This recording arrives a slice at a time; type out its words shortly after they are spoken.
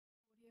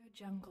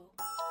Jungle.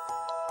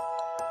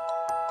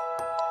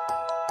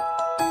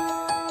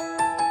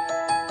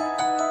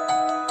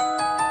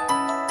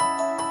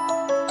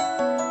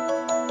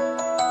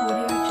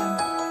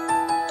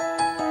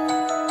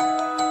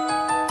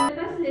 Let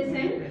us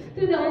listen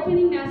to the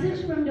opening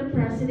message from the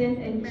President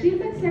and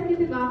Chief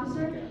Executive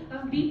Officer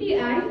of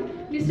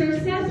BPI, Mr.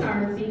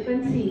 Cesar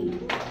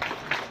Singh.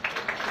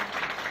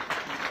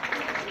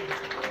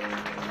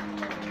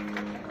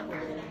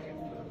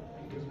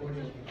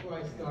 Before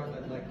I start,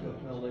 I'd like to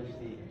acknowledge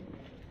the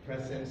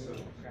presence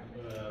of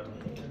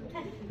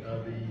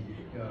the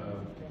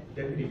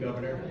Deputy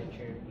Governor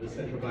of the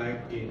Central Bank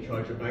in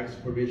charge of bank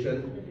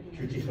supervision,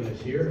 Chief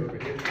Nasir, over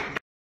here.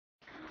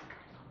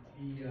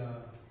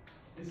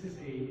 This is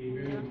a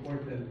very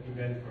important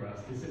event for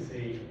us. This is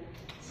a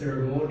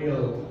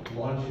ceremonial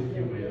launch, if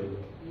you will,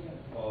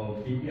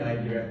 of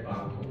BPI Direct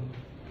Banko.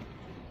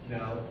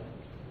 Now,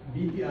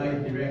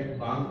 BPI Direct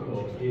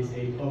Banko is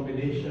a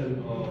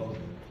combination of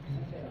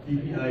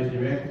BPI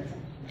Direct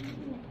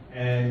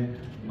and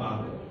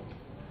Banko.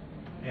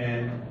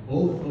 And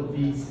both of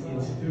these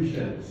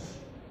institutions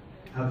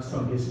have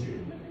some history.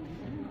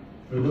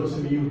 For those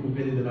of you who've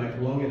been in the bank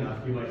long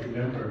enough, you might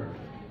remember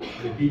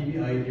that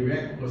BPI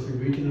Direct was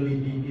originally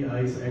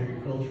BPI's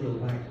agricultural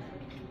bank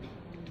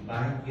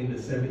back in the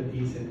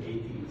 70s and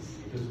 80s.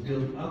 It was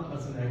built up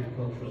as an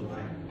agricultural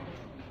bank.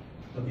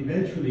 But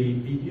eventually,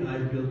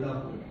 BPI built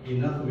up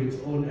enough of its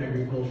own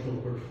agricultural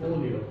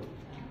portfolio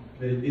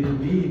that it didn't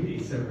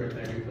need a separate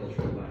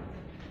agricultural bank.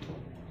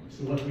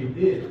 So what we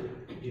did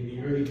in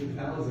the early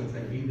 2000s, I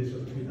believe this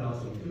was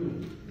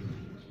 2002,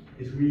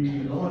 is we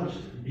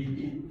relaunched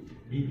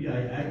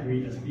BPI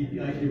Agri as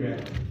BPI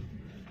Direct,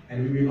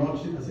 and we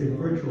relaunched it as a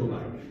virtual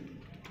bank.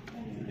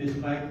 This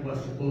bank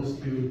was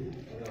supposed to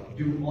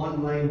do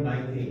online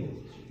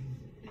banking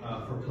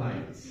for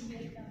clients.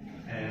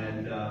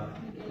 And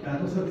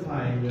that was a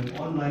time when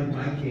online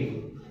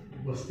banking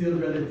was still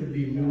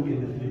relatively new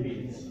in the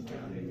Philippines,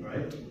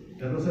 right?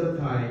 That was at a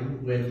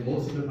time when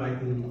most of the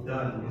banking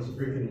done was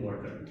brick and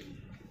mortar.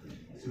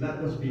 So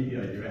that was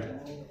BPI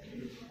Direct.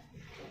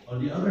 On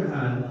the other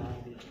hand,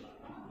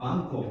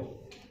 Banko,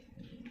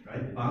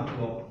 right?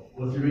 Banko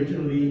was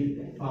originally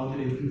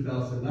founded in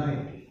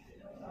 2009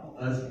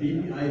 as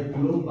BPI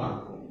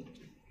Banko.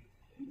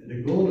 And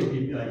the goal of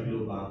BPI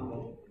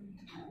Banko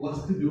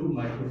was to do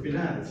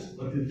microfinance,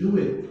 but to do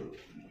it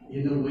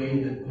in a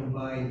way that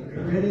combined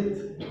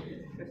credit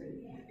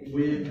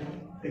with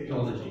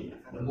technology,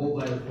 the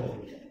mobile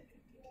phone.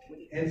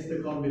 Hence the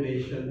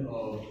combination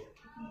of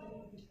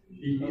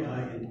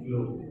BPI and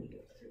Globe.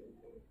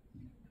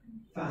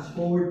 Fast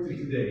forward to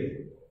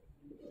today,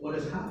 what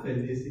has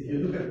happened is if you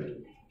look at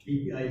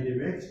BPI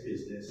Direct's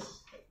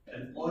business,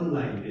 an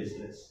online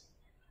business,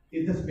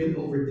 it has been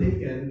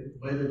overtaken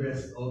by the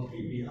rest of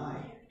BPI.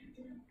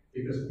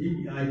 Because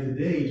BPI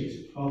today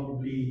is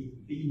probably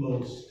the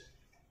most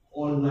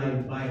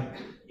online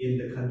bank in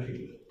the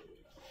country.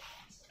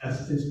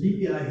 Since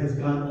BPI has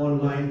gone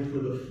online for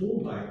the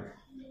full bank,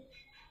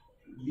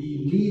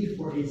 the need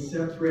for a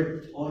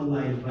separate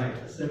online bank,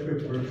 a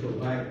separate virtual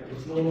bank,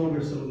 is no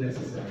longer so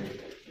necessary.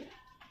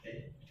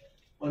 Okay.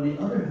 On the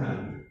other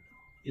hand,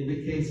 in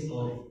the case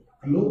of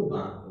Globe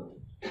Banko,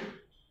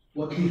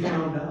 what we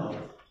found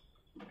out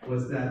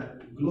was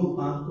that Globe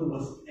Banko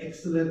was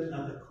excellent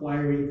at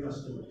acquiring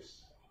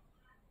customers.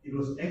 It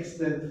was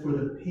excellent for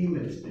the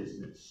payments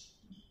business.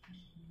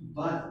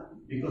 But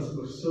because it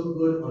was so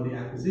good on the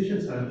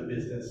acquisition side of the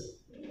business,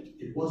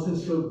 it wasn't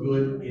so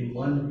good in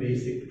one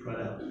basic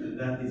product, and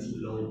that is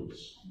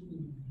loans.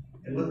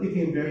 And what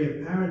became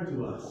very apparent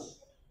to us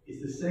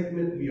is the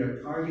segment we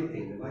are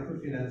targeting, the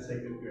microfinance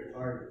segment we are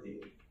targeting,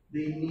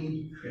 they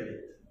need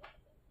credit.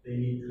 They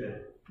need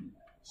credit.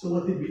 So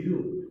what did we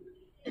do?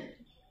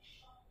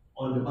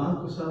 On the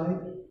Banko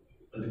side,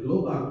 on the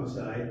Globe Banko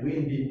side, we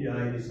in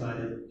BPI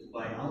decided to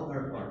buy out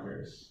our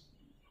partners,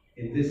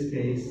 in this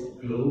case,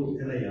 Globe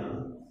and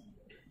Ayan,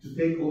 to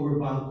take over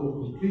Banko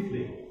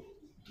completely.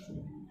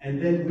 And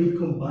then we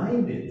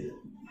combined it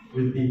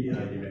with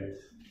BPI Direct.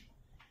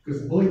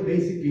 Because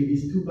basically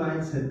these two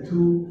banks had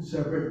two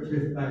separate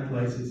thrift bank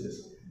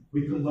licenses.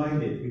 We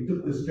combined it. We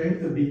took the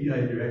strength of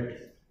BPI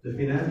Direct, the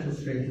financial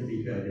strength of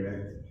BPI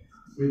Direct,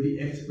 with the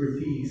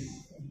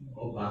expertise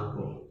of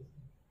Banko.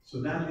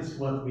 So that is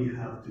what we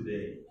have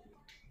today.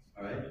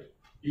 All right?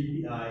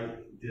 BPI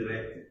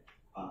Direct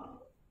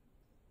Banko.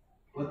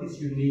 What is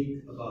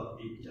unique about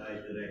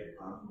BPI Direct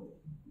Banko?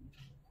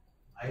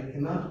 I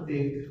cannot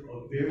think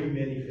of very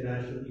many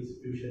financial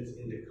institutions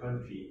in the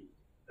country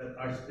that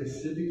are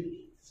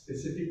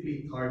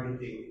specifically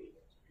targeting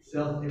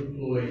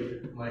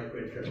self-employed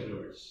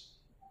micro-entrepreneurs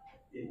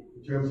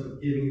in terms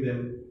of giving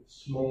them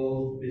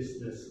small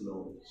business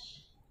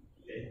loans.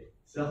 Okay?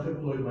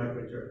 Self-employed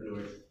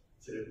micro-entrepreneurs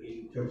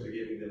in terms of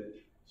giving them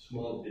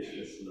small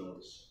business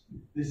loans.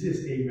 This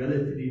is a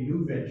relatively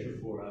new venture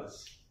for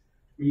us.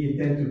 We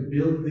intend to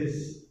build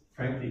this,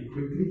 frankly,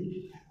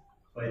 quickly.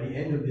 By the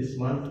end of this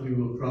month, we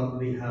will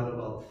probably have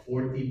about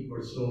 40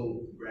 or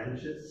so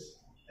branches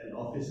and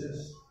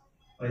offices.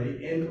 By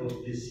the end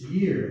of this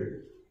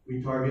year,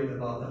 we target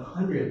about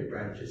 100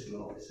 branches and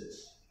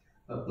offices.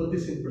 Now put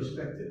this in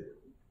perspective.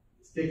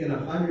 It's taken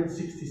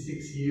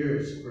 166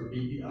 years for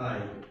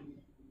BPI,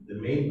 the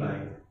main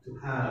bank, to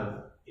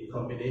have, in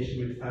combination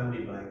with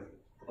Family Bank,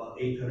 about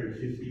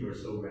 850 or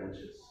so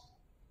branches,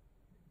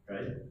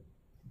 right?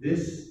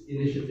 This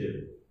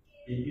initiative,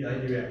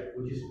 BPI Direct,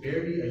 which is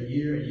barely a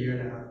year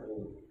and a half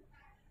old,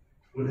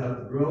 would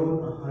have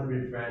grown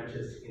 100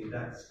 branches in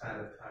that span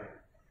of time.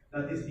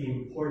 That is the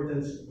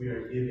importance we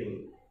are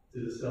giving to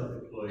the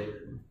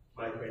self-employed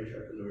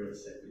micro-entrepreneurial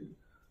segment.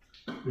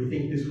 We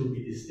think this will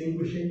be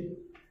distinguishing.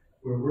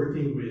 We're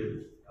working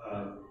with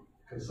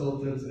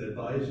consultants and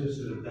advisors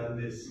that have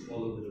done this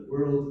all over the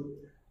world.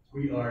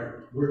 We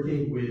are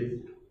working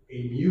with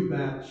a new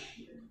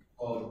batch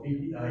of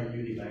BPI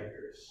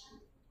Unibankers.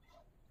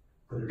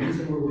 And the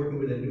reason we're working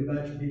with a new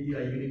batch of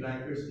BPI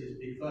Unibankers is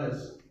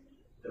because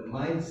the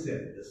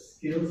mindset, the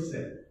skill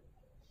set,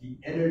 the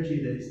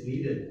energy that is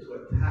needed to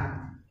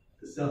attack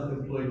the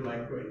self-employed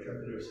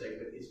micro-entrepreneur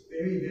segment is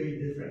very, very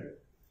different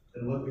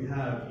than what we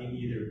have in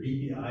either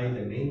BPI,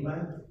 the main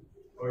bank,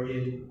 or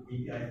in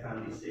BPI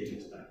Family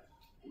Savings Bank.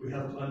 We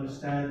have to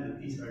understand that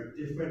these are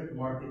different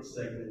market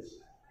segments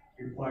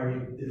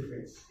requiring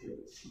different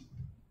skills.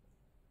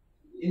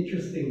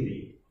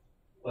 Interestingly,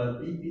 while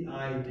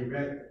BPI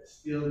Direct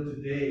still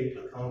today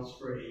accounts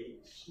for a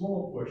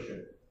small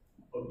portion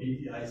of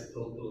BPI's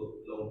total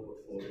loan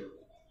portfolio,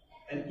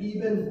 and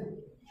even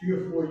 3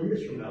 or 4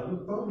 years from now, will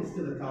probably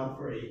still account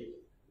for a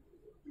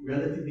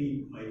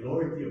relatively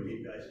minority of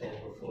BPI's loan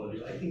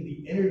portfolio. I think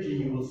the energy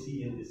you will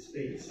see in this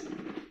space,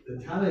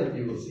 the talent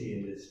you will see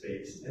in this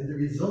space, and the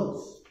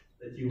results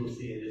that you will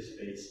see in this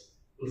space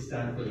will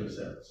stand for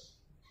themselves.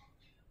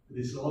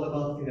 This is all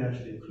about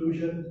financial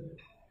inclusion.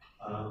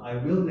 I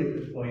will make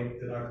the point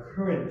that our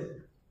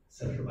current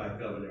central bank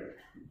governor,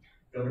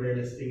 Governor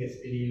Nesting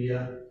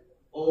Espinilla,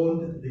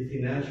 owned the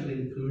Financial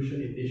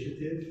Inclusion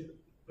Initiative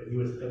when he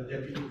was the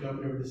deputy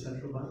governor of the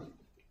central bank.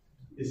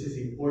 This is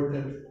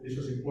important. This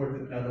was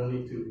important not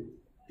only to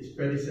his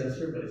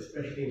predecessor, but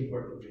especially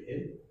important to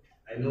him.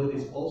 I know it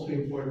is also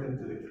important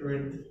to the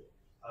current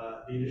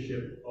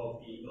leadership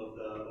of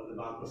the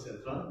Banco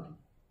Central.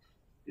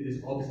 It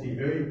is obviously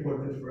very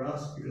important for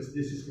us because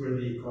this is where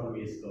the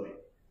economy is going.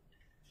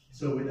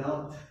 So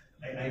without,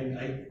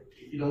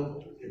 if you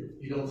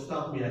don't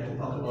stop me, I can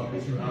talk about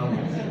this for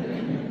hours.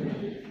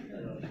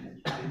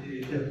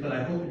 But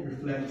I hope it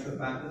reflects the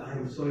fact that I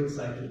am so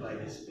excited by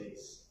this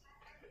space.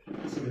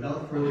 So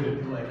without further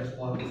ado, I just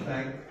want to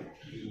thank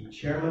the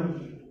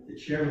chairman, the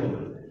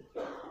chairwoman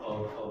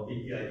of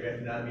BPI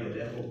Direct, Nabi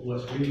Adefo, who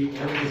has really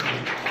organized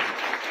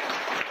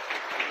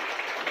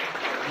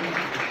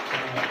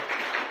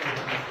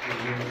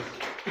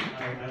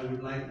I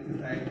would like to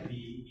thank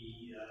the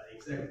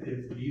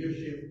executive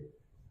leadership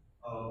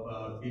of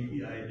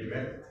BPI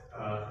Direct,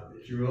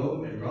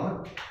 Jerome and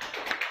Rod.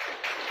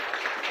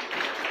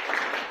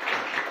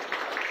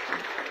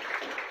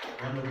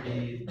 One of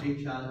the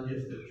big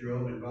challenges that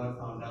Jerome and Rod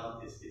found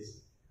out is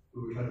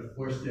we were trying to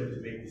force them to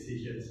make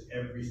decisions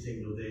every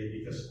single day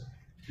because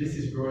this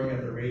is growing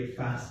at a rate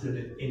faster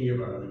than any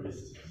of our other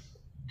businesses.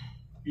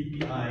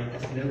 BPI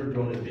has never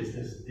grown a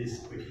business this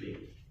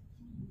quickly.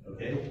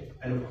 Okay?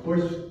 And of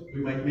course,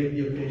 we might make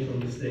the occasional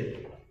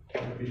mistake.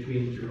 But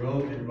between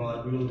Jerome and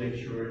Rod, we will make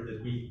sure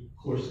that we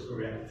course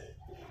correct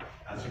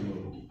as we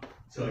move.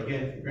 So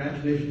again,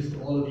 congratulations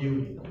to all of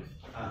you.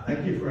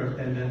 Thank you for your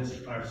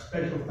attendance. Our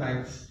special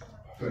thanks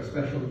to our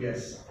special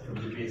guests from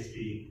the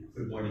BSP.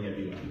 Good morning,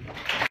 everyone.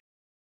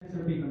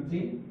 Mr.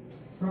 Piconsin,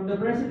 from the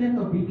President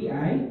of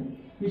BPI,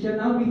 we shall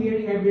now be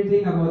hearing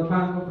everything about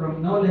Banko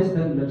from no less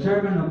than the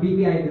Chairman of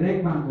BPI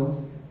Direct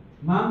Banko,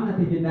 Ma'am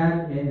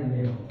Natividad N.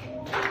 Alejo.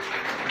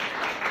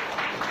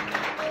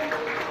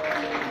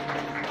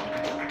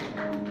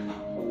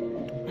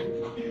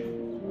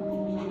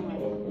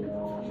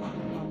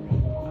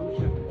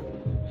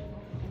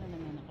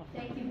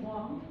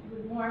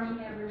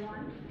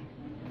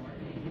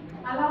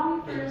 Allow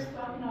me first to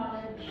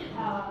acknowledge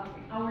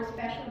our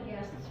special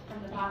guests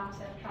from the Banco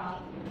Central,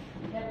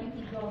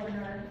 Deputy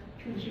Governor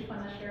Chuchi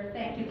Panasher.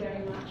 Thank you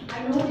very much.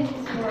 I know this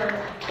is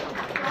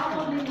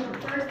probably your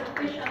first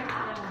official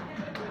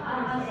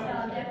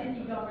as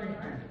Deputy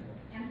Governor,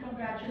 and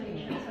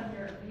congratulations on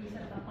your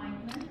recent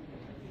appointment.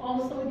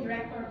 Also,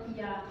 Director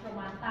Pia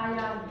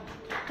Romantayag,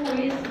 who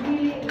is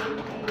really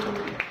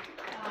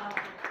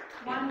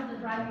one of the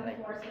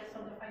driving forces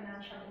of the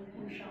financial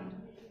inclusion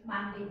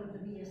mandate of the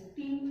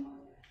BSP,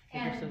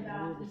 and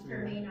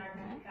Mr. Maynard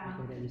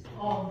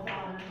of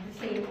the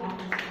same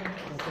office.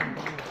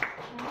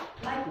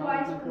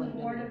 Likewise, from the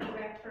Board of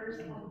Directors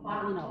of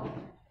Banko,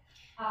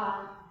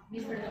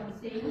 Mr.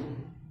 Tonsing,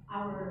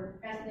 our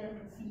President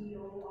and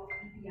CEO of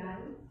BPI,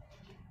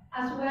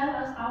 as well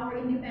as our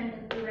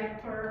Independent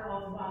Director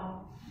of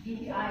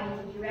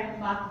BPI Direct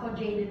Banko,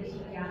 Jaden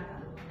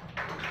Iliana.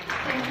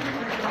 Thank you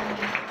for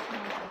joining us.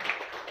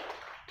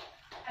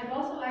 I'd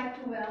also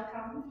like to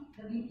welcome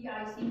the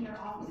BPI senior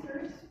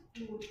officers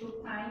who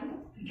took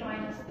time to join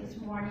us this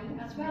morning,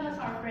 as well as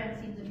our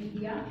friends in the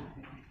media.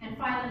 And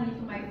finally,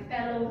 to my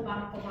fellow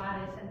Banko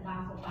Mares and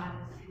Banko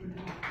Pares.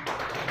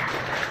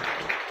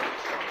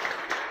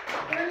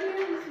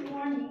 Earlier this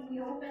morning, we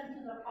opened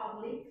to the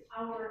public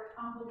our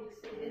humble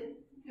exhibit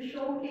to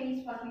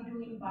showcase what we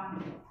do in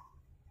Banko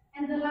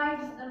and the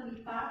lives that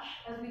we touch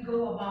as we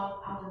go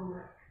about our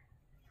work.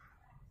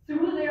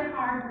 Through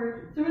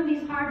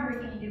these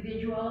hardworking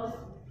individuals,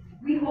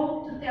 we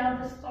hope to tell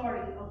the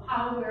story of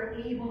how we are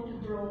able to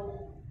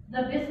grow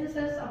the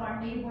businesses of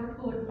our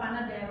neighborhood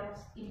panaderos,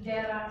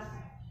 tinderas,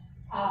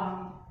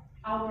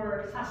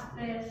 our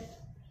sastres,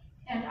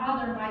 and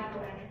other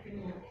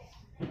micro-entrepreneurs.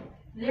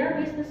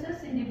 Their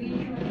businesses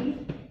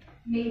individually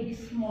may be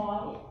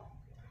small,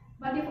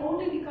 but if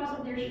only because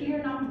of their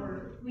sheer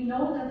number, we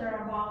know that there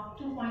are about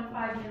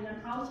 2.5 million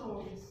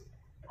households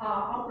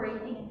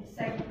operating in this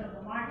segment of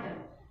the market.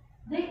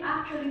 They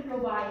actually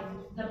provide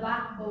the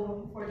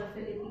backbone for the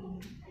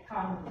Philippine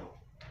economy.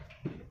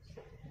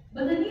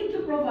 But the need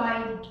to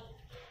provide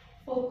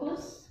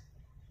focus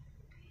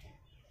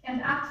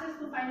and access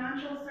to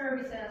financial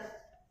services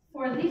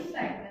for this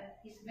segment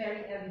is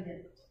very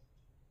evident.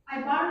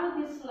 I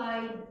borrowed this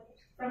slide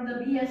from the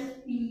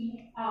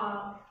BSP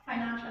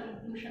Financial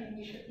Inclusion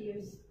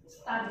Initiative's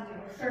study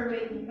or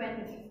survey in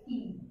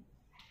 2015.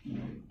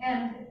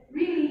 And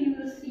really you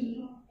will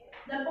see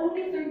that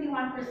only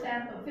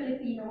 31% of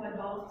Filipino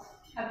adults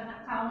have an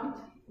account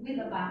with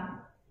a bank,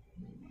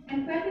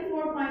 and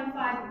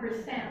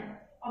 24.5%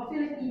 of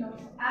Filipinos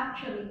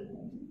actually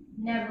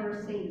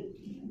never save.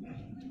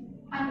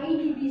 An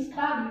ADB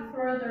study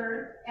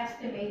further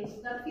estimates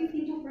that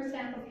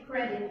 52% of the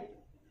credit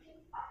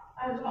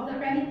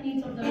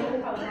needs of the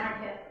local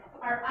market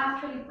are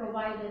actually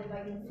provided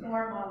by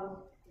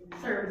informal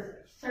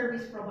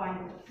service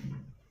providers.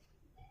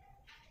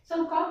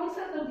 So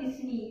cognizant of this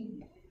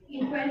need,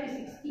 in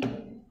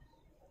 2016,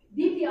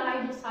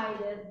 BPI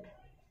decided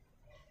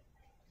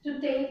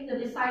to take the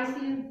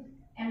decisive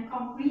and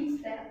concrete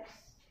steps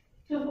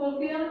to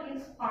fulfill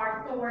its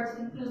part towards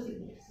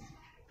inclusiveness.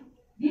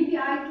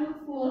 BPI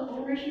took full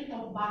ownership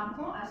of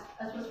Banko,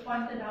 as was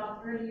pointed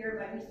out earlier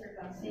by Mr.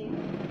 Kansing,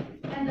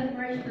 and then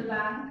merged the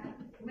bank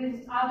with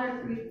its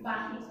other three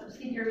banking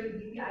subsidiary,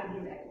 BPI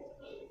Direct.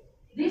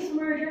 This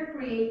merger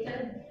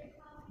created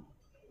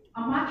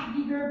a much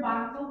bigger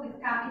Banko with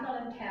capital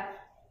and heft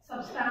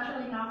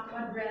substantial enough to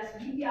address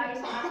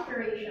BPI's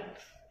aspirations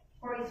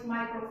for its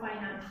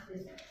microfinance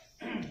business.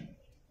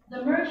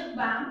 The merged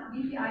bank,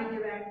 BPI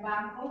Direct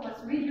Banko,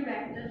 was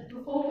redirected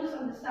to focus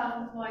on the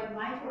self-employed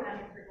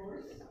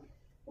micro-entrepreneurs,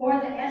 or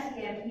the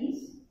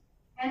SEMEs,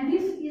 and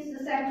this is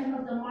the segment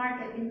of the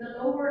market in the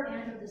lower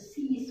end of the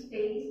C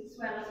space as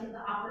well as in the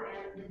upper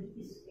end of the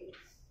D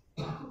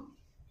space.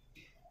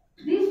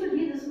 These would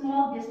be the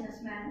small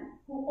businessmen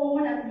who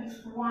own at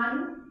least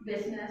one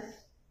business,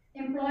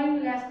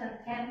 employing less than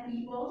 10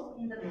 people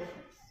in the business.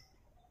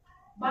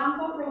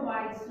 Banko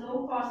provides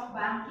low-cost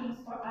banking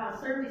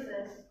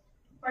services,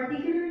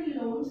 particularly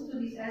loans to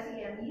these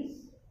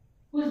SEMEs,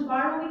 whose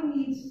borrowing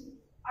needs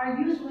are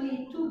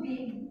usually too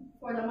big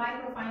for the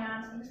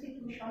microfinance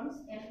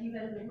institutions and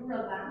even the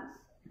rural banks,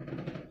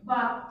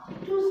 but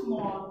too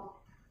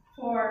small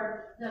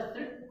for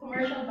the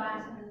commercial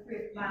banks and the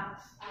thrift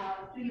banks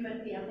to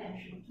even pay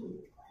attention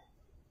to.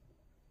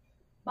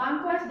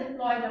 Banko has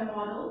deployed a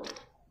model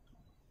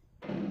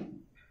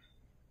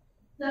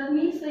that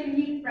meets the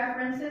unique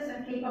preferences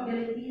and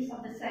capabilities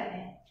of the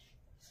SEME,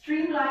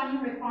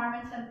 streamlining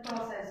requirements and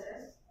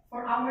processes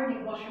for our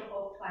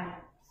negotiable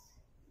clients.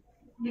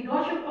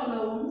 Negotiable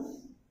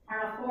loans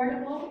are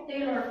affordable,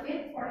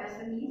 tailor-fit for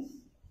SMEs,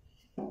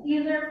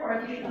 either for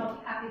additional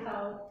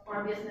capital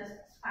or business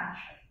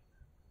expansion.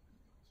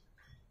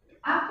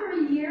 After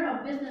a year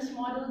of business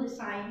model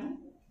design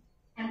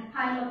and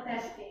pilot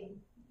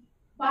testing,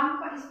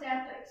 Banko is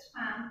set to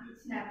expand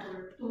its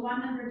network to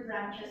 100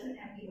 branches and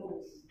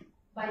MBOs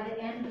by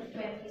the end of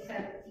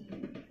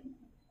 2017.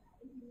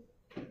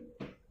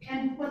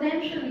 And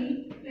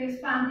potentially to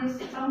expand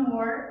this some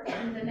more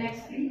in the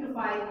next 3 to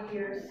 5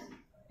 years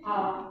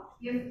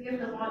if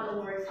the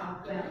model works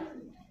out well.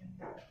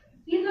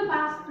 In the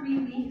past 3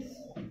 weeks,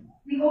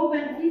 we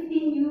opened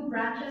 15 new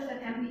branches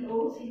and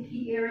MBOs in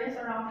key areas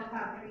around the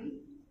country,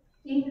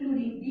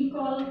 including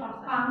Bicol,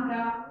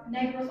 Pampanga,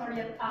 Negros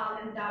Oriental,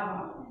 and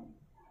Davao,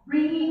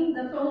 bringing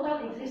the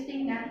total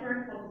existing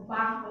network of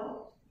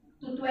Banko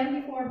to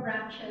 24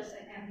 branches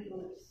and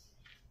MBOs.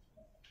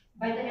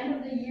 By the end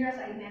of the year, as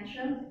I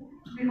mentioned,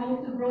 we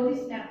hope to grow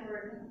this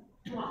network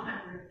to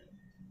 100.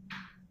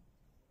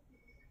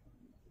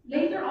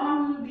 Later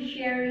on, we'll be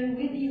sharing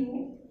with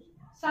you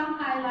some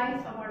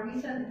highlights of our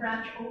recent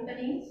branch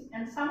openings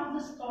and some of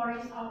the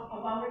stories of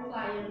our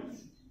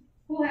clients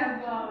who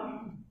have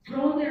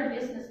grown their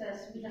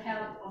businesses with the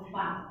help of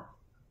Banko.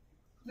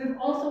 We've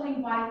also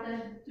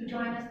invited to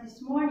join us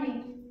this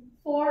morning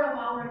 4 of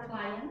our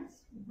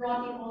clients who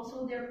brought in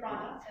also their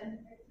products, and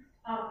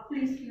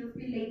please feel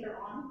free later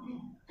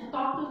on to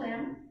talk to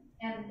them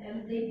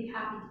and they'd be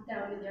happy to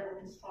tell you their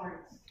own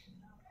stories.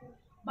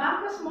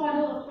 Banko's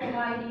model of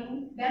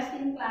providing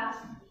best-in-class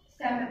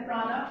SEME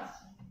products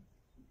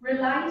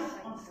relies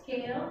on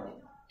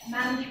scale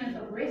management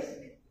of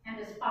risk, and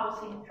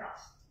espousing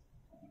trust.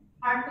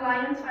 Our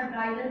clients are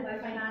guided by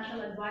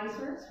financial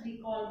advisors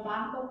we call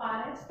Banko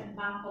Pares and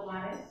Banko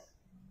Mares,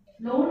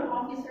 loan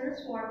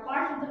officers who are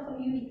part of the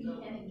community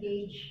and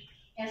engage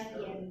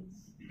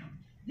SPMEs.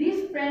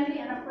 These friendly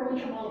and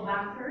approachable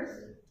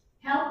bankers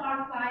help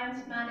our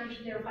clients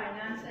manage their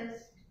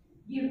finances,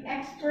 give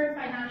expert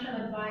financial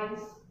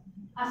advice,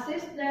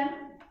 assist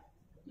them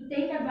to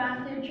take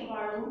advantage of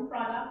our loan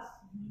products,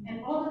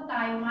 and all the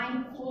time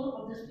mindful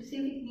of the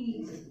specific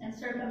needs and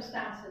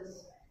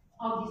circumstances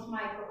of these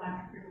micro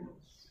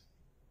entrepreneurs.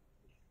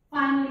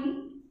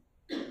 Finally,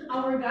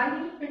 our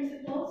guiding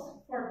principles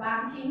for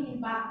banking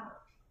in Banko: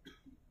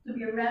 to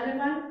be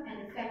relevant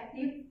and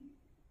effective,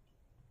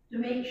 to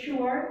make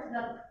sure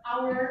that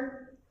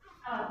our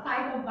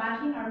type of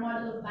banking, our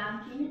model of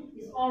banking,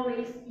 is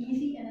always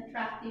easy and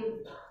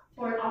attractive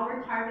for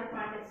our target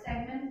market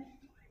segment,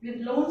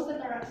 with loans that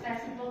are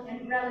accessible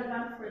and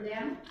relevant for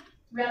them.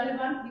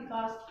 Relevant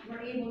because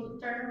we're able to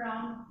turn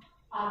around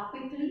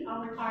quickly.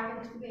 Our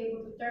target is to be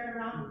able to turn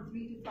around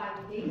in 3 to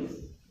 5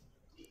 days.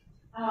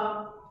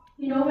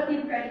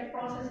 Innovative credit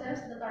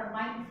processes that are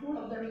mindful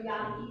of the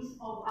realities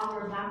of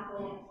our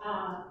Banko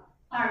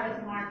target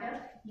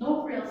market.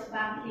 No frills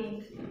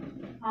banking.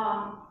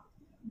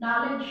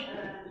 Knowledge,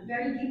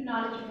 very deep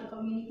knowledge of the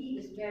community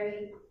is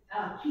very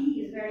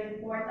key, is very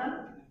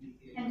important.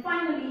 And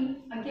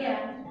finally,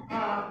 again,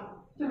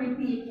 to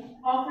repeat,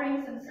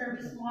 offerings and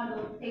service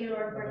model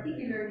tailored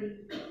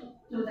particularly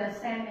to the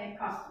SEME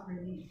customer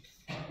needs.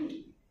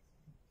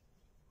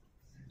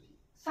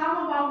 Some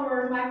of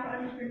our micro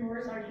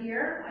entrepreneurs are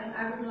here, and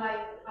I would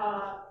like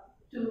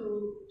to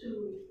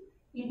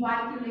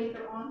invite you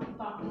later on to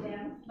talk to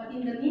them. But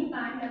in the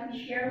meantime, let me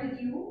share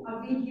with you a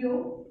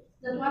video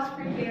that was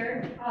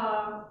prepared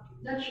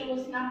that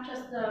shows not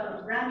just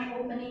the branch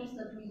openings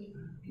that we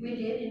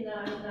did in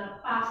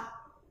the past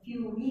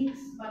few weeks,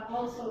 but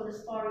also the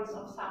stories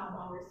of some of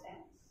our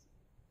SEMs.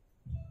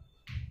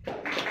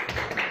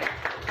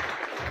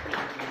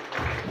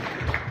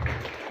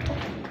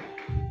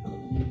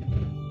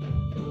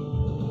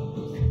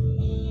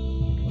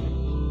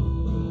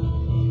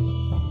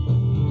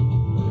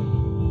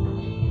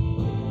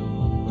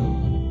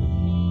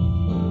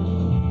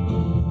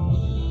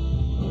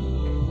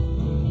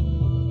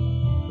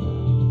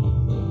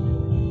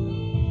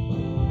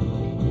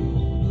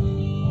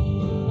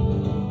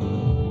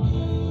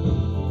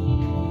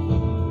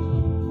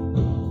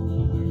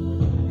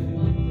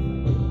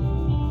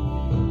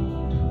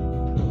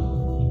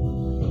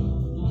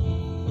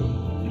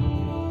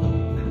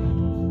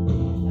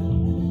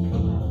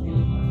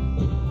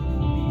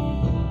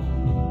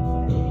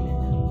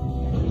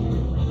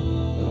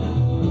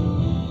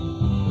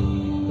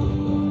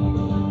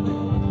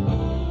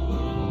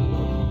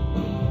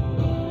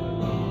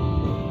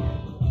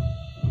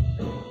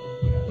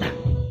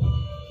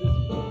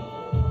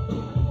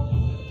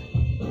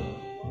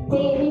 Si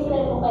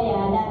Mr. ko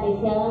kaya,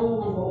 dati siya lang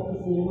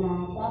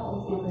nag-opisina,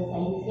 tapos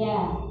nag-resign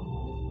siya.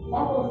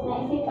 Tapos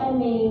naisipan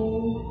ming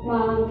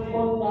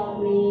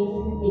mag-conduct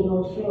ng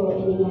negosyo,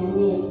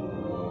 iningani.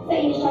 Sa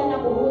inisyal na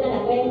puhunan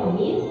na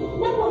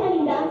 30,000, naku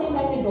nalindaan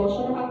sa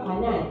negosyo na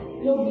kakanan.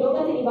 Luglog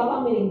kasi iba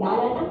pang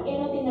mirindalan ang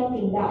eno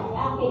tindaw-tindaw.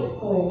 Akit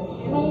ko,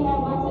 may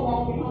naman sa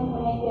dati ang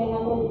pamedyo na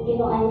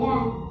kinuan niya.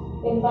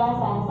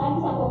 Pagbasa, sabi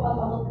sa ko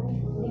pagkamot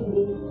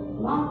libig,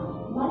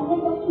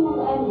 Margaret ko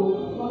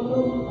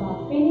mag-room ka.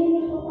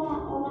 Pinili ko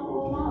ka,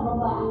 unang-una,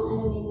 baba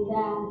ang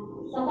nila.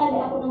 Saka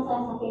di ako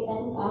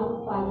nasasakitan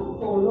ang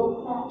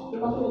pagtulog sa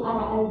imasong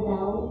araal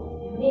daw.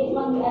 Di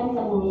mag-ian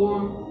sa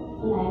muya.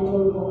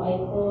 Nailol ko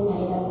kayo ko,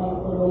 nailalang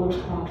tulungan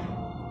sa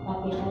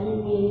kapitan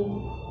ni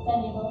sa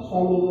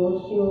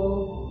negosyo,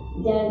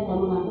 dyan sa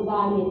mga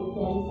gamit,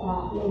 dyan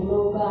sa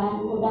luglogan.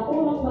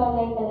 Kuda-kulang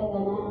bagay talaga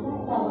na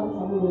tabang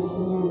sa muya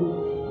niyan.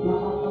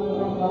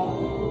 Nakapagurang ako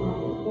ang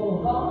aking ko.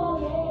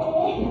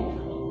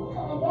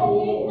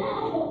 Galing na!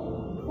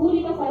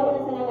 Huli ka sa na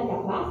sa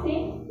nangagaklase,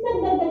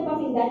 nagdagdag pa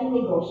sindaling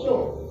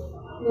negosyo.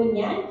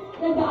 Ngunyan,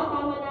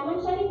 nag-aakama naman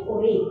siya ni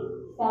Puri.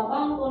 Sa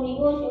bangko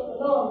negosyo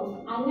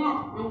tulong, angat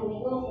ang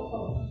negosyo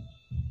ko.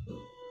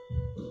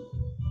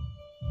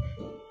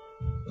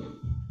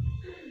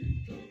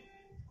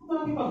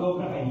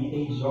 Makipag-obra kay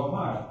Nitay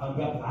Jomar,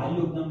 hanggang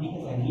alog ng may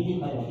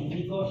kasariling malaking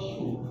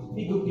negosyo.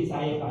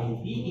 Tigug-Bisaya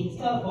pahitiging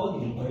cellphone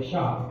repair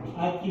shop.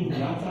 At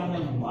kinasa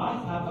ng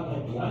mas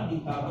apagatiyan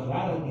din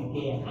papag-aral ng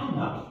kaya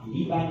anak,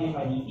 liban niya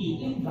paniti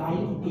yung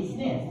tayong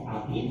business.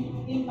 Atin,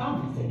 yung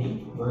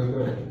pang-saling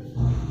burger.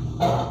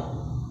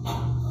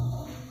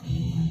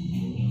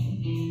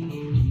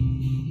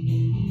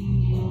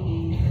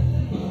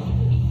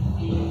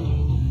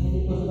 Hindi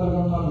ko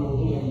talagang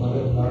magluto yung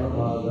balit, lalo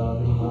pag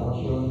ating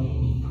bakasyon.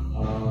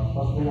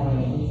 Pas mo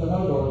ngayon, minsan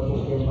na doon,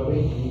 check yung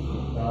balit,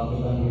 sa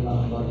pinagkita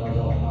ng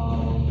barkada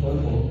ng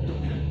cellphone.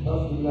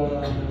 Tapos bigla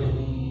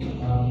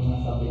yung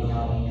nasabi ng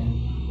aking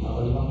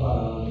kalimang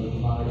para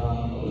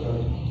makailangan ng order.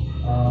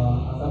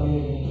 Asabi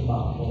yung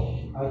bangko.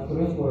 At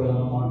experience ko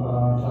yung mga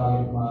sa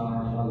akin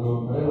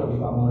mag-room karela,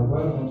 di pa mo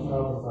requirements,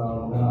 tapos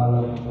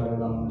mag-aalala yung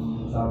karelang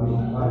sabi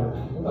ng ay,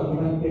 ito,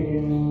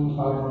 ginantigin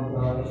para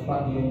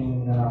mag-expand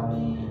yung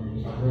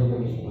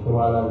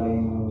tiwala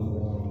ng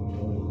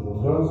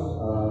Diyos,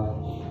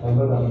 ay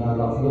ba, dami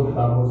nalaslog,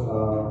 tapos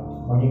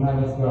maging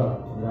honest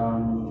ka,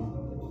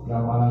 ng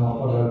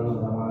mananapagal,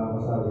 ng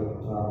mananasabi,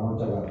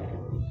 magtsaga.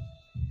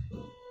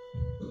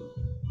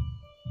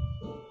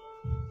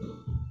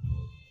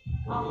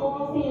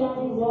 Ako si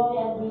Lani Joy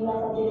at Vila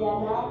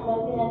Satiriana,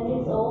 29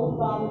 years old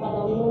from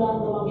Cadawilan,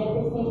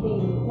 Dumaguete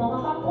City.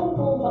 Nakakatong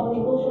ko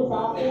pag-negosyo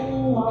sa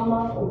aking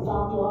mama o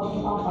sa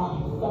aking papa.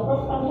 Sa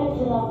first franchise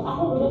nila,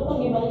 ako dulot ko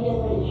gibaligyan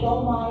sa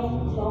siomay,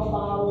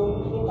 siopaw,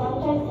 yung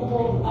franchise ko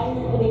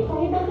ice cream.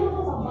 Kahit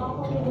ako sa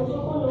bangko negosyo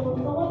ko loon,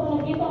 so ko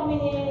nakita kami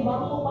ni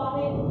bangko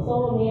pare, so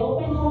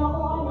ni-open siya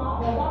ako anak,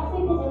 nag-aksi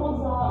ko sunod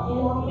sa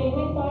ilang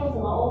payment terms,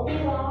 ma-open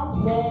na,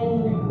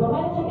 then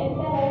gamay siya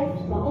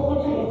interest, nakuha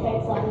siya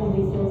effect sa aking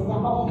business.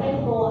 Naka-open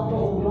ko ato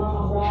mga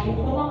ka-brand.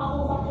 Kanang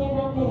akong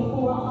sakyanan na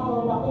ikuha ako,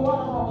 nakuha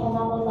na siya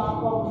naman sa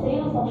ako.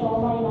 Sales sa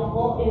siomay na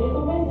ako,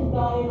 i-recommend din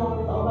kayo na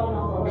sa uban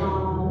ako na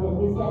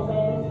business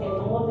friends, kaya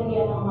tungkol na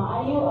yan ang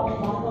maayo, ang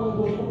bago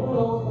negosyo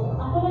ko.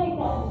 Ako na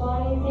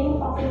ika-advise, think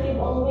positive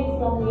always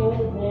lang yun,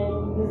 then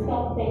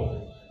discarte.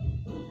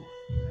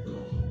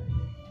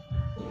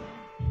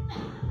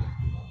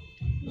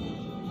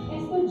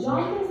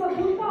 Estudyante sa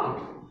buntag,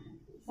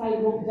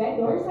 sidewalk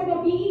vendor sa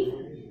gabi.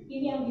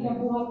 Ini ang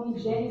ginabuhat ni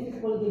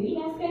Genesis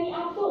Polgerinas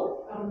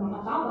kaniadto aron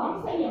makatabang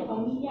sa iyang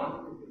pamilya.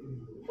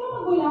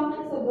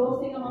 Kamagulangan sa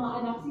 12 ng mga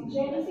anak si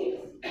Genesis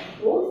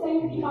o sa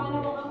iyong ipanaw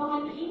ang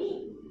amahan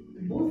niini.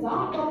 Busa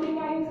at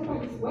kayo sa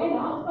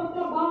pag-eskwela at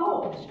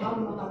pagtrabaho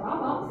aron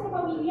makatabang sa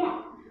pamilya.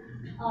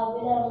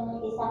 Bilang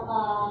isa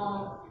ka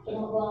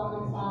kinagawa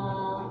sa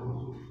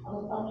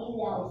among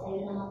pamilya o sa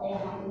iyo namatay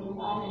ang aming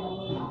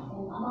paanan na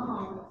akong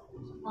amahan,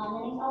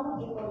 naningkamot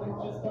ito na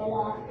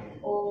maka-eskwela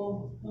o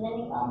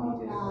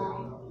naningkamot na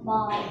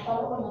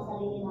magkaroon ng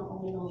sarili na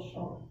akong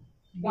negosyo.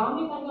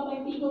 Gamit ang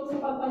gamay tigot sa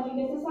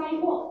pagpaninda sa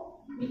sidewalk,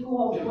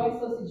 ikuha ang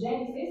pwesto si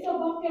Genesis sa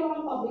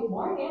Banko Public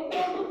Market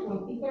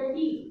noong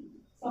 2030.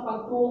 Sa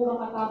pagtuong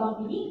ng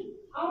katabang ini,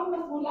 aron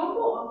mas mula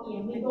po ang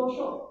iyang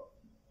negosyo.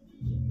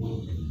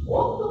 O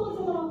tungkol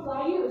sa mga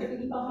flyers na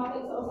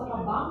ipanghatag sa usa ka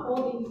bangko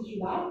din sa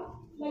syudad,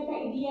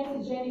 nagka-ideya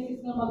si Genesis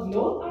na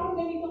mag-loan aron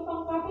ganitong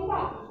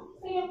pangkapital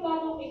sa iyang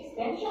planong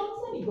extension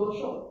sa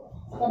negosyo.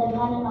 Sa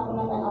kadaghanan ako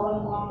natanawan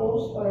ng mga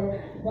poster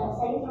na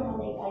sa ito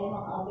naman kayo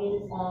maka-avail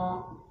sa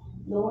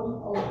loan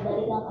o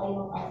dali lang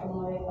kayo maka sa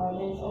mga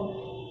requirements o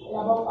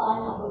labaw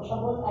paan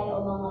approachable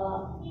kayo mga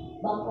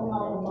bangko nga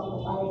o bangko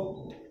pare.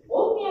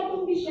 O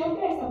niadtong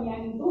Disyembre sa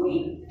miyaning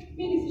tuig,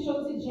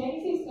 pinisisyon si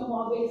Genesis na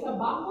mo-avail sa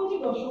bangko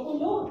negosyo ko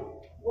loan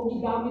o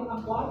gigamit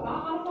ang kwarta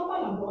aron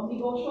mapalambo ang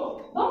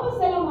negosyo.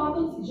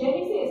 Mapasalamaton si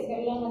Genesis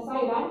kay iyang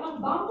nasayran ang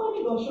bangko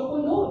negosyo ko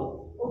loan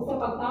o sa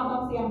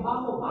pagtabang siyang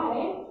bangko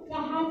pare na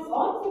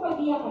hands-on sa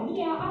pagdiya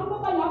kaniya aron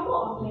mapalambo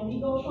ang iyang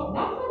negosyo.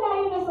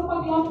 Nagpadayon na sa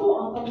paglambo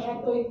ang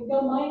kaniadto'y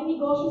gamay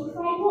negosyo sa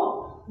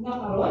sidewalk nga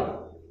karon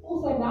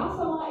usa na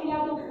sa mga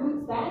iladong fruit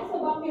stand sa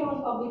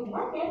Banko Public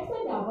Market sa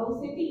Davao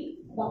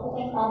City. Dako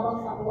kay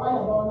tabang sa kuha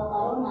labaw na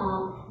karon na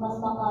mas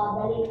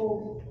makadali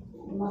ko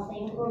mas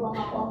na-improve ang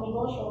ako ang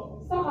negosyo.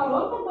 Sa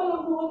karon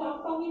nagbalambuhan na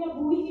ang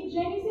panginabuhi ni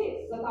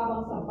Genesis sa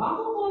tabang sa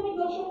Banko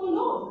Negosyo ko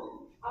loan.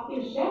 At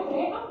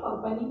siyempre ang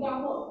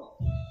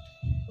pagpaningkamot.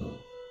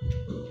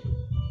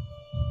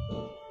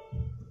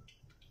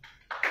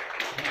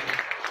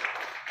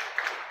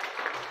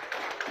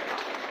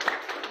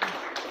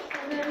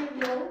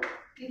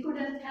 We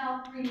couldn't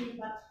help really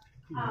but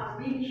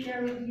really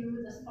share with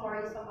you the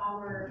stories of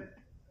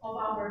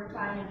our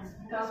clients,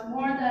 because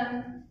more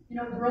than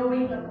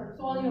growing the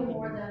portfolio,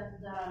 more than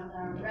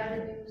the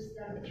revenues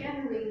that it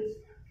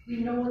generates,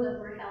 we know that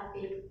we're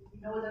helping. We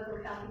know that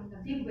we're helping in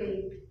a big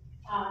way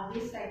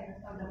this segment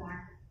of the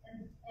market.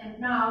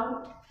 And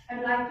now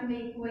I'd like to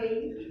make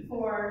way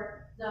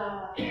for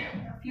a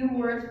few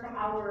words from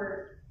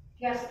our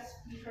guest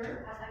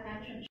speaker, as I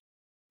mentioned,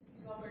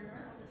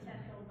 Governor of the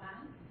Central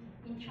Bank,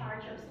 in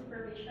charge of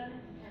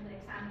supervision and the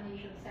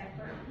examination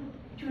sector,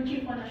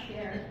 Chuchi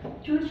Fonasher.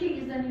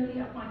 Chuchi is the newly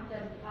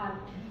appointed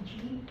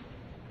DG,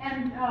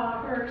 and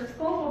her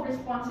scope of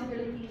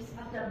responsibilities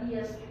at the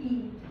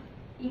BSP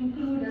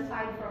include,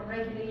 aside from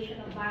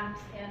regulation of banks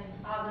and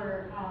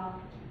other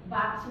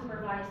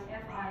bank-supervised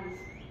FIs,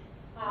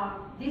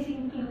 these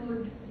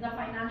include the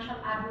financial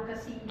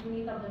advocacy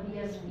unit of the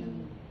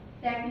BSP,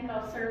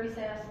 technical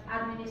services,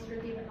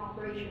 administrative and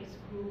operations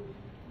group,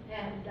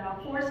 and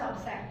 4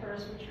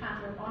 subsectors which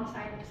handle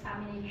on-site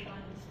examination,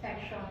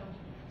 inspection,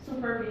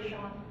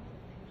 supervision,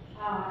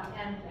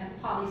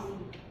 and policy.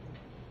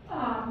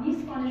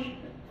 Ms.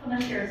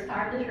 Fonasher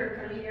started her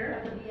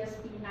career at the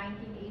BSP in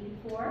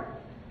 1984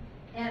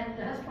 and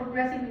has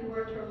progressively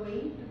worked her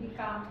way to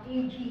become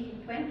AG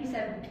in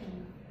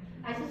 2017.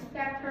 I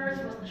suspect hers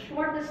was the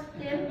shortest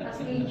stint as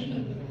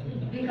AG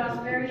because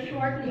very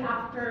shortly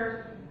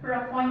after her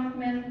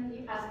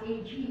appointment as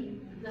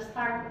AG, the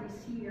start of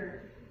this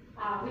year,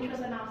 which was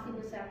announced in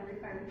December,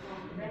 if I recall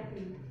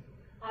correctly,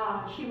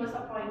 she was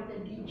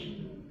appointed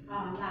DG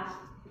last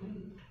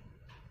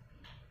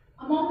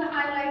Among the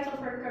highlights of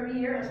her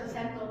career as a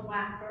central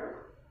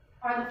banker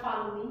are the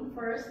following.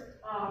 First,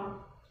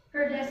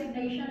 her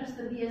designation as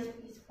the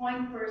BSP's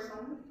point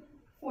person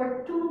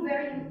for two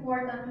very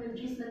important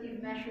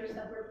legislative measures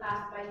that were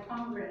passed by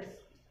Congress.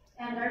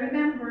 And I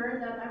remember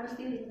that I was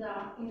still in the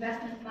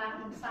investment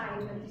banking side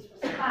when this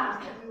was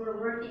passed, and we were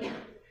working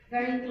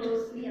very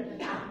closely at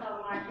the Capital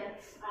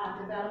Markets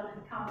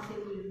Development Council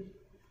with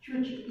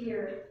Chuchi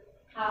here.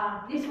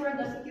 These were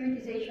the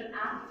Securitization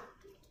Act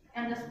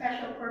and the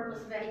Special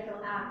Purpose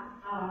Vehicle Act,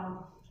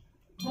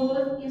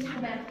 both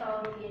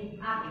instrumental in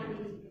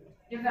actually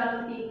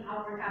developing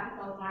our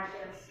capital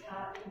markets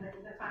in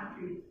the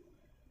country.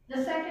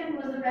 The second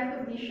was the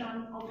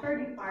recognition of her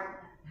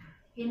department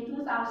in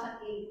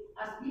 2008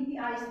 as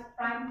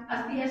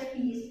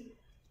BSP's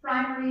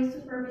primary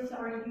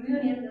supervisory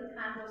unit that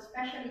handles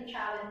specially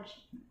challenged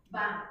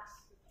banks,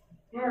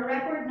 where a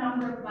record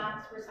number of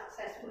banks were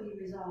successfully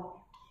resolved.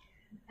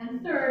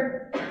 And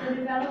third, the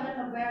development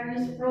of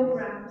various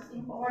programs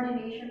in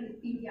coordination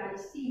with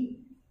PBIC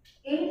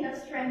aimed at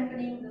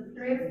strengthening the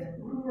thrift,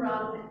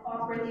 rural, and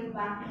cooperative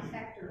banking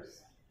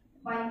sectors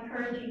by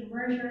encouraging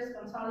mergers,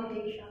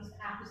 consolidations,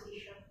 and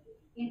acquisition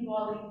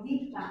involving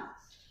big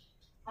banks.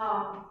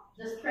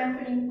 The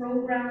strengthening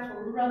program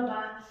for rural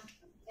banks,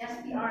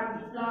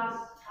 SPRB Plus,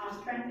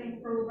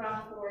 strengthening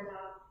program for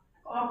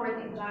the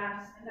cooperative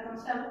banks, and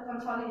the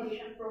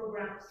consolidation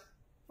programs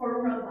for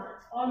rural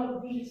banks. All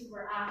of these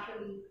were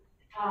actually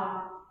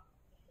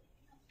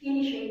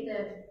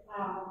initiated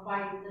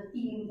by the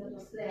team that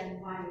was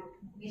led by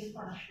Ms.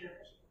 Panasher.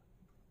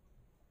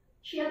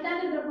 She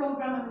attended the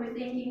program on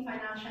Rethinking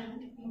Financial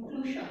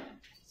Inclusion,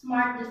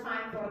 Smart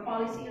Design for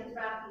Policy and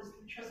Practice,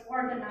 which was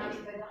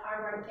organized by the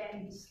Harvard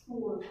Kennedy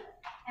School,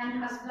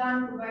 and has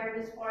gone to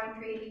various foreign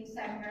training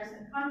seminars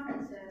and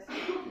conferences,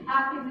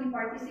 actively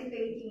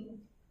participating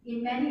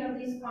in many of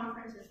these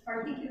conferences,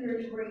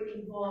 particularly where it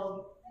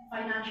involved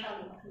financial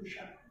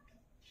inclusion.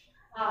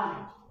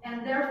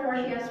 And therefore,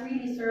 she has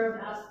really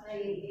served as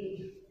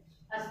a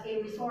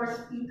resource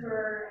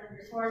speaker and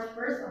resource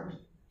person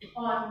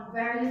on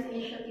various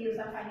initiatives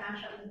on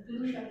financial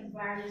inclusion in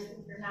various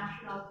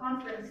international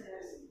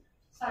conferences,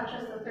 such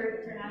as the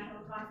Third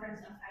International Conference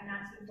on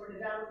Financing for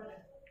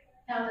Development,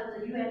 held at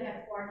the UN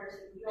headquarters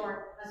in New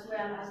York, as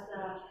well as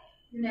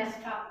the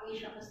UNESCO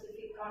Asia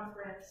Pacific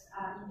Conference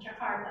in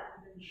Jakarta,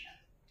 Indonesia.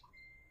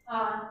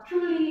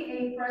 Truly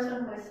a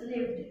person who has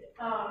lived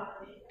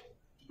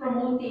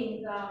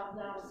promoting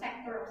the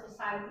sector of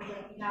society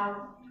that we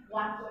now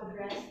want to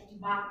address in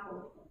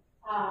Banko.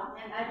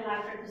 And I'd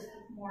like her to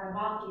speak more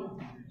about it,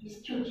 Ms.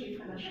 Chuchi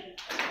Panasher.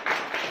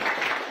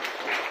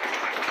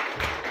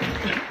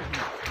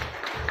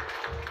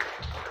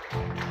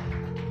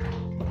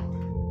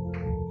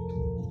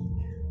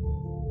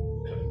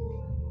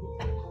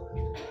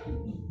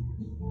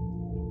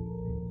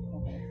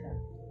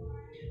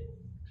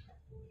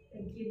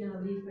 Thank you,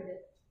 Navi, for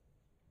that.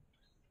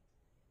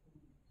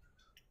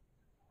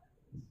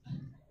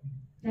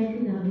 Thank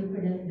you, Navi,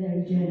 for that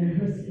very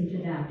generous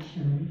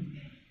introduction.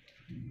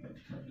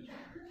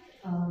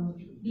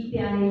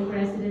 BPI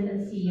President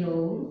and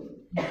CEO,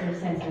 Mr.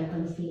 Cesar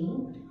Consing.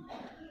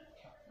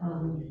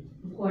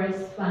 Of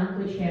course,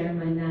 Banko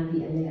Chairman Navi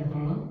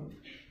Alejo.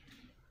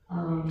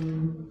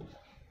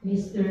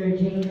 Mr.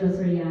 J.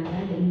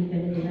 Rosariana, the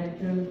Independent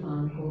Director of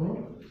Banko.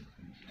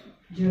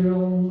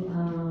 Jerome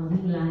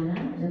Minglana,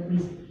 the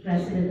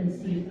President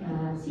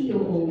and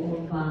COO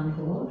of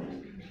Banko.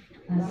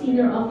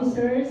 Senior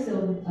officers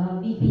of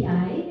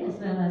BPI as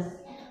well as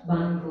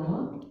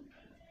Banko.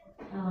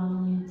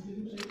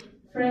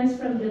 Friends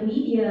from the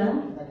media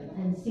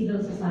and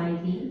civil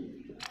society,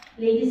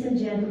 ladies and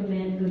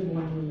gentlemen, good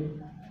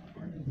morning.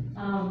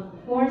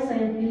 Of course, I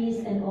am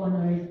pleased and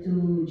honored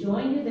to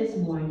join you this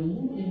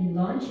morning in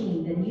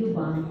launching the new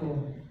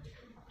Banko.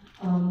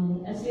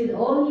 As with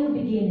all new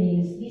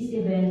beginnings, this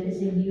event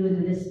is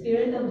imbued with a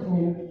spirit of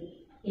hope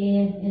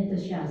and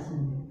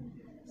enthusiasm.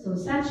 So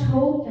such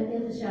hope and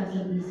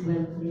enthusiasm is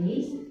well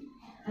placed,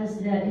 as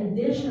the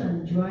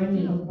envisioned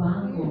journey of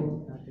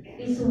Banko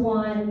is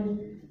one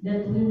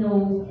that we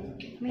know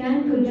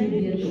can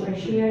contribute to our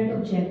shared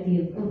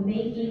objective of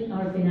making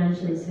our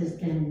financial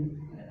system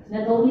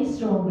not only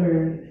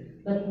stronger,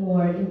 but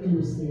more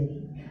inclusive.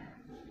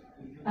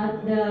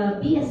 At the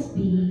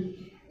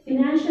BSP,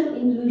 financial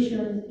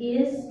inclusion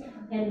is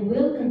and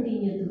will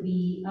continue to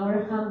be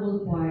our humble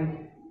part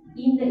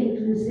in the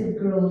inclusive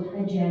growth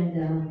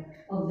agenda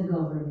of the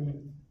government.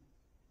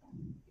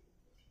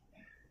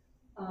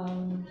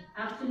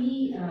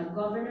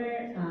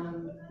 Governor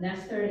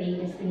Lester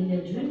A.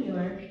 Estrella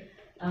Jr.,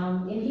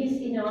 in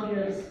his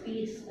inaugural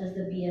speech as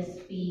the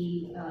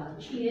BSP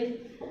chief,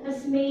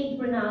 has made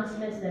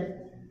pronouncements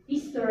that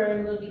his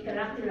term will be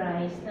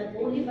characterized not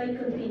only by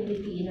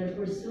continuity in our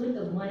pursuit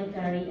of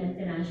monetary and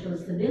financial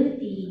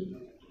stability,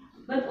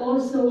 but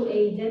also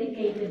a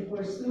dedicated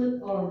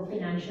pursuit of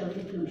financial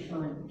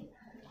inclusion.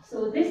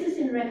 So this is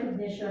in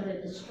recognition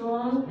that a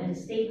strong and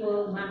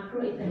stable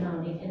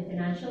macroeconomic and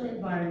financial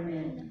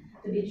environment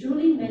to be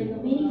truly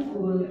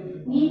meaningful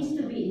needs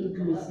to be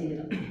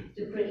inclusive,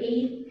 to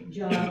create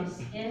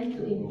jobs, and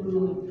to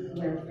improve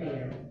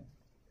welfare.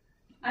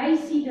 I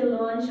see the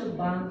launch of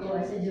Banko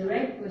as a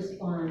direct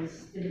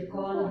response to the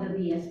call of the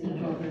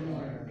BSP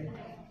government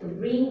to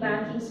bring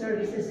banking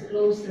services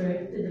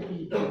closer to the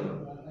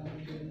people.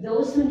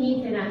 Those who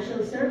need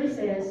financial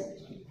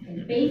services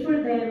can pay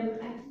for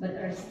them but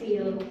are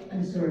still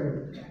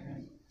unserved.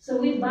 So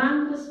with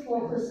Banko's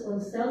focus on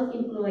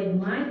self-employed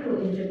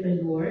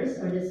micro-entrepreneurs,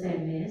 or the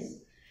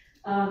SEMEs,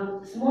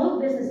 small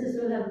businesses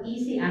will have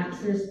easy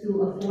access to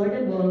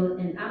affordable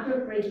and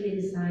appropriately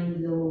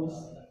designed loans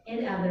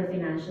and other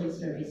financial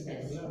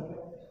services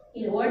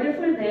in order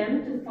for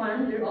them to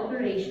fund their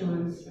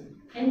operations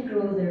and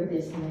grow their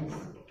business.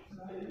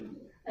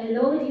 I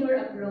love your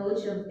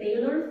approach of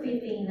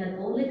tailor-fitting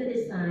not only the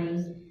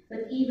design,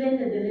 but even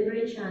the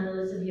delivery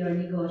channels of your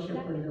negosyo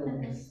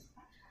loans.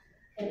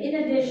 And in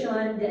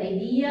addition, the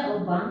idea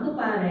of Banko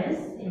Pares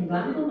and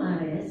Banko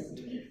Mares,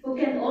 who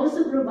can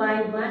also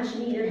provide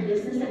much-needed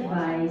business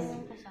advice,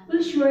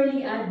 will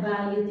surely add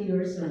value to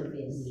your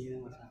service.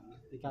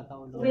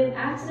 With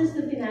access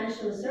to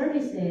financial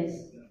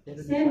services,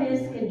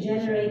 SEMEs can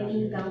generate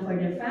income for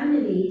their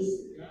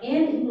families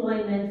and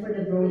employment for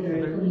the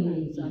broader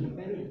community.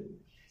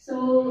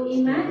 So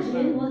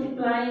imagine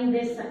multiplying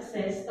this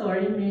success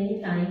story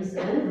many times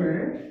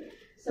over,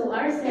 so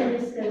our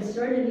SEMEs can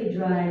certainly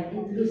drive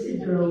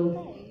inclusive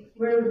growth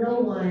where no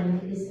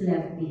one is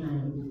left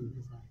behind.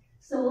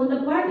 So on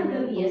the part of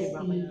the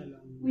BSP,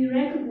 we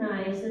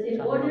recognize that in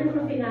order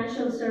for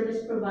financial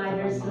service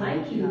providers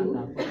like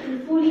you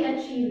to fully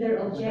achieve their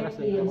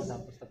objectives,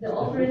 the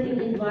operating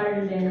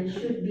environment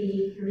should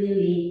be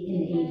really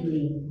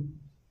enabling.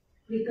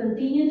 We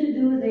continue to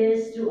do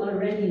this through our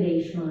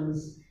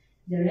regulations.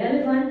 The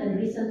relevant and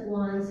recent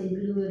ones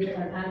include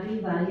our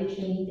Agri-Value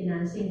Chain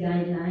Financing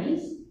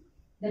Guidelines,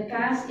 the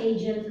cash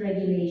agent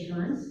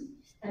regulations,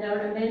 and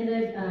our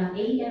amended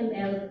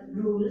AML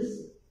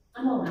rules,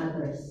 among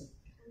others.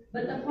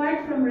 But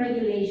apart from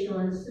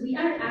regulations, we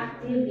are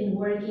active in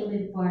working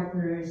with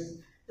partners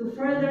to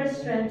further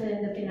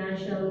strengthen the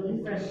financial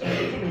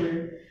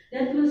infrastructure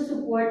that will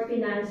support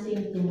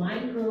financing to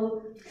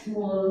micro,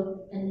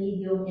 small, and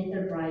medium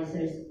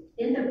enterprises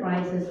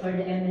or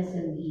the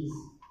MSMEs.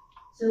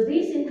 So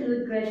these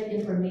include credit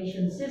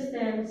information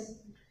systems,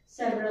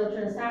 several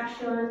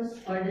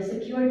transactions or the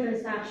secure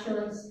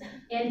transactions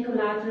and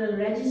collateral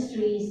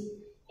registries,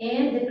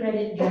 and the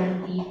credit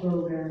guarantee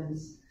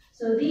programs.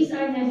 So these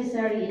are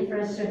necessary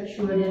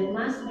infrastructure that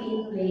must be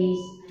in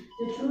place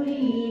to truly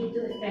lead to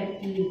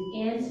effective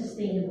and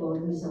sustainable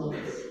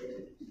results.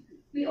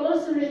 We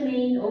also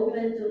remain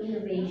open to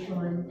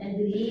innovation and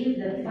believe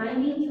that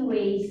finding new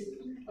ways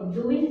of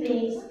doing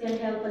things can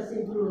help us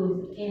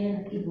improve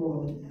and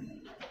evolve.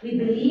 We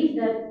believe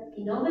that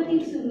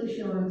innovative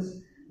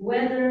solutions,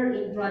 whether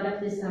in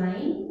product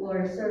design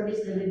or service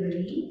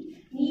delivery,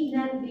 need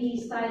not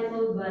be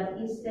stifled but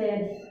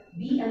instead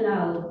be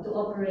allowed to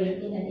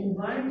operate in an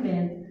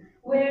environment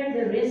where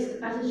the risks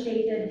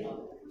associated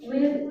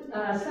with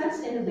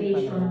such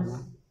innovations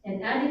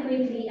and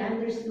adequately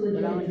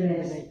understood and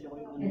addressed,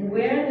 and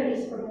where there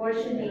is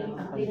proportionate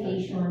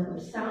application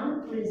of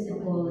sound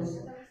principles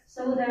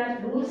so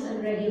that rules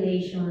and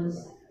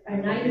regulations are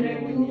neither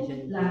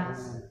too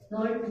lax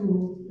nor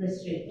too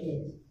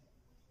restricted.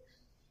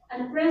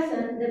 At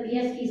present, the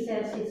BSP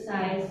sets its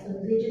sights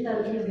on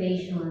digital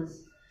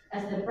innovations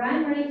as the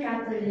primary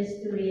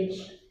catalyst to reach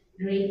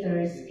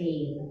greater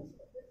scale.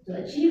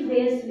 To achieve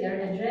this, we are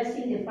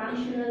addressing the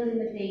functional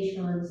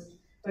limitations,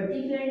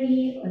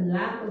 particularly on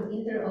lack of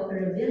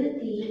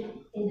interoperability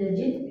in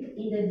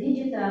the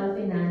digital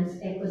finance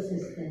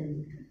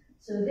ecosystem.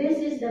 So this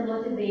is the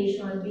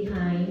motivation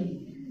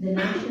behind the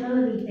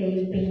National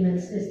Retail Payment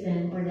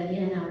System, or the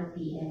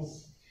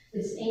NRPS,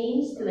 which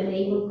aims to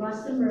enable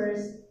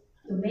customers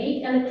to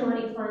make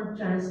electronic fund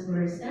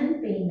transfers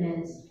and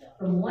payments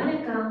from one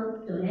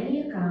account to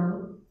any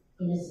account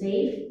in a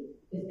safe,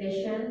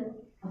 efficient,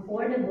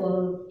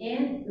 affordable,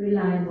 and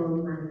reliable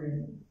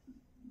manner.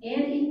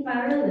 And in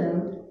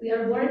parallel, we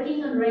are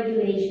working on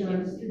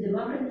regulations to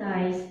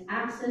democratize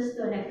access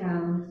to an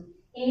account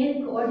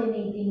and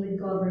coordinating with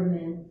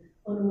government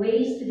on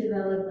ways to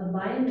develop a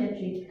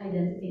biometric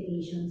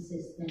identification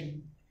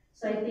system.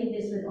 So I think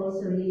this would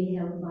also really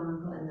help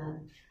Banko a lot.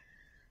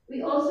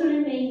 We also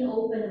remain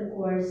open, of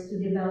course, to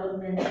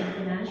development in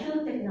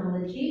financial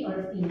technology,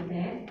 or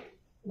fintech,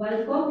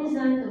 while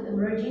cognizant of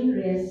emerging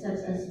risks such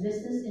as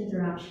business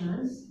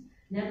interruptions,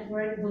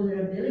 network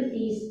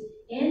vulnerabilities,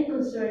 and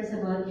concerns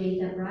about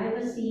data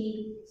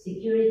privacy,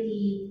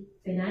 security,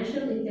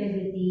 financial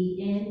integrity,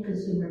 and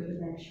consumer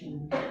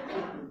protection.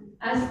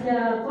 As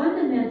the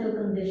fundamental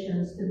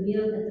conditions to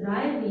build a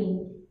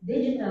thriving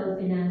digital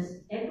finance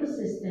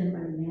ecosystem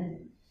are met,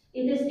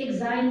 it is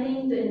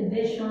exciting to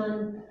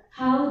envision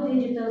how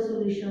digital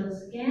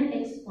solutions can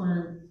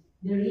expand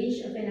the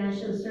reach of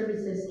financial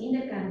services in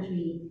the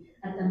country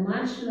at a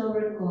much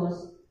lower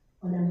cost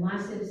on a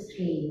massive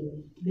scale,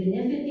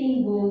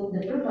 benefiting both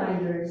the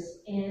providers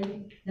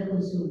and the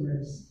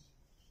consumers.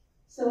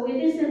 So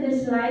it is in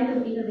this light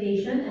of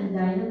innovation and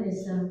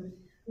dynamism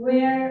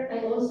where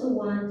I also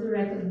want to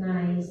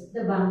recognize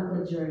the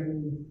Banko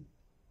journey.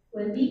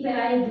 When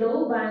BPI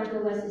Globe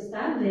Banko was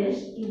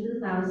established in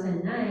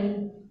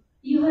 2009,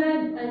 you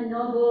had a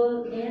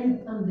noble and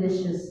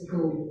ambitious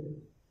goal: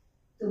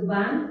 to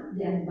bank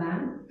the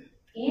unbanked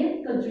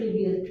and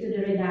contribute to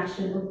the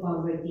reduction of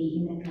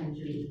poverty in the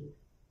country.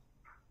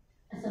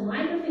 As a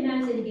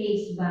microfinance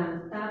engaged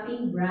bank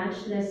tapping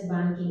branchless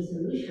banking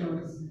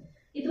solutions,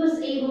 it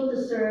was able to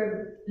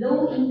serve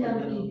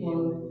low-income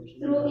people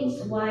through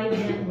its wide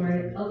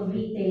network of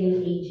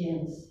retail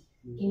agents,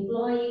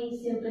 employing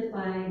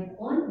simplified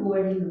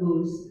onboarding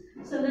rules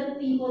so that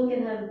people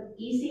can have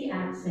easy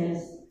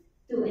access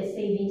to a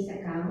savings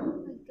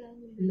account,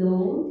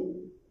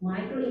 loan,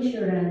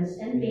 microinsurance,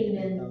 and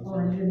payment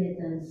on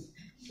remittance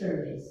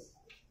service.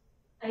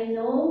 I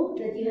know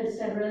that you have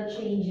several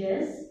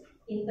changes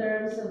in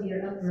terms of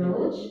your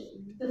approach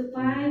to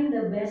find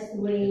the best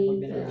way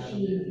to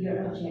achieve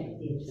your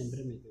objectives.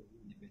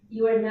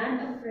 You are not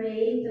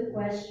afraid to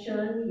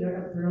question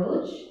your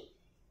approach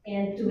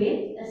and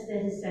tweak as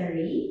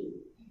necessary.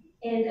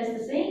 And as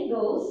the saying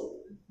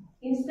goes,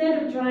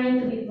 instead of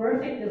trying to be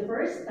perfect the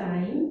first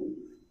time,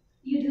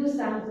 you do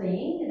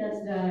something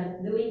that's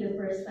doing the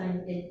first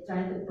time and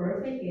trying to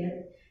perfect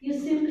it. You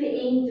simply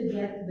aim to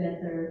get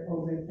better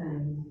over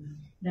time.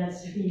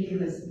 That's really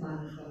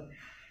responsible.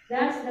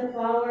 That's the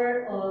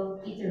power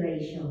of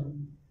iteration.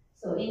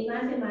 So in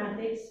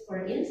mathematics,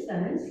 for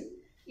instance,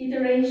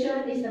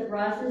 iteration is the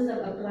process of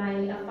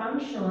applying a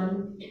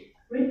function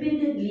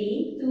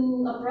repeatedly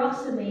to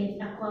approximate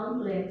a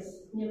complex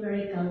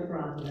numerical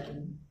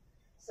problem.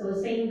 So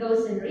same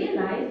goes in real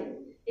life.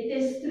 It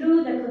is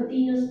through the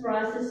continuous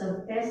process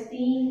of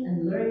testing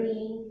and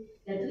learning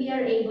that we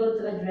are able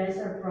to address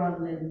our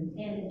problem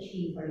and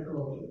achieve our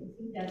goal. I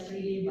think that's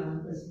really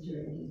Banko's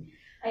journey.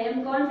 I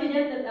am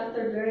confident that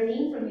after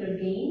learning from your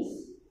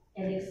gains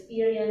and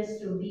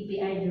experience through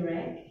BPI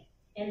Direct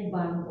and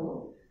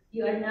Banko,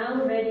 you are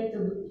now ready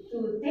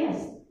to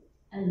test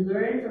and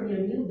learn from your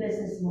new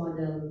business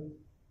model,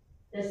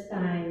 this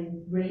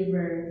time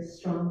braver,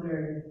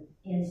 stronger,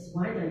 and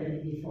smarter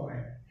than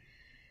before.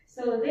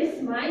 So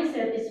this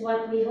mindset is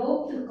what we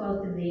hope to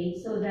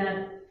cultivate so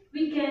that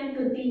we can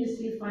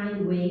continuously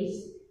find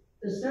ways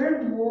to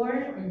serve more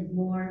and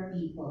more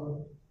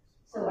people.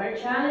 So our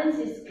challenge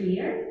is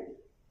clear.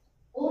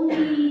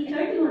 Only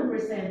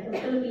 31%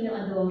 of Filipino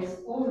adults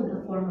own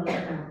a formal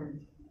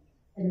account.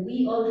 And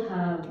we all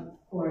have,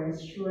 of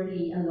course,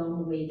 surely a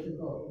long way to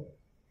go.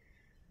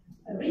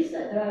 Rest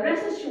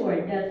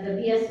assured that the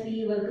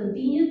BSP will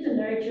continue to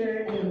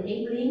nurture an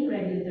enabling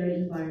regulatory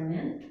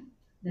environment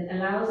that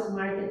allows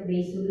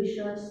market-based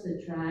solutions to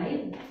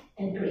thrive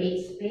and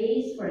create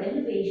space for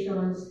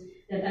innovations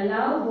that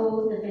allow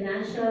both the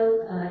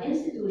financial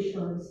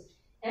institutions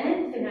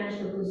and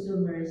financial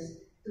consumers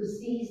to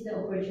seize the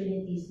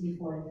opportunities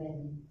before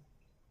them.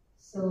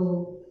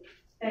 So,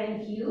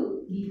 thank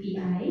you,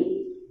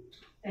 BPI.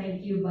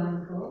 Thank you,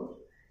 Banko,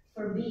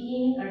 for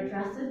being our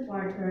trusted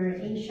partner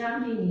in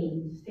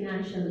championing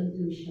financial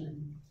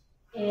inclusion.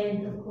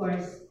 And of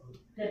course,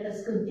 let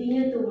us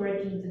continue to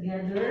work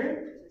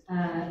together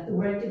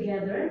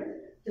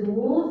to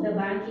move the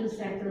banking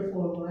sector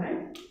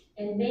forward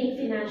and make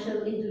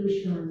financial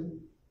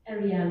inclusion a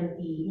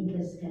reality in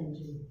this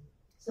country.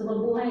 So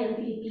mabuhay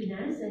ang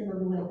Pilipinas and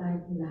mabuhay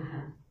tayong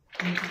lahat.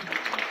 Thank you.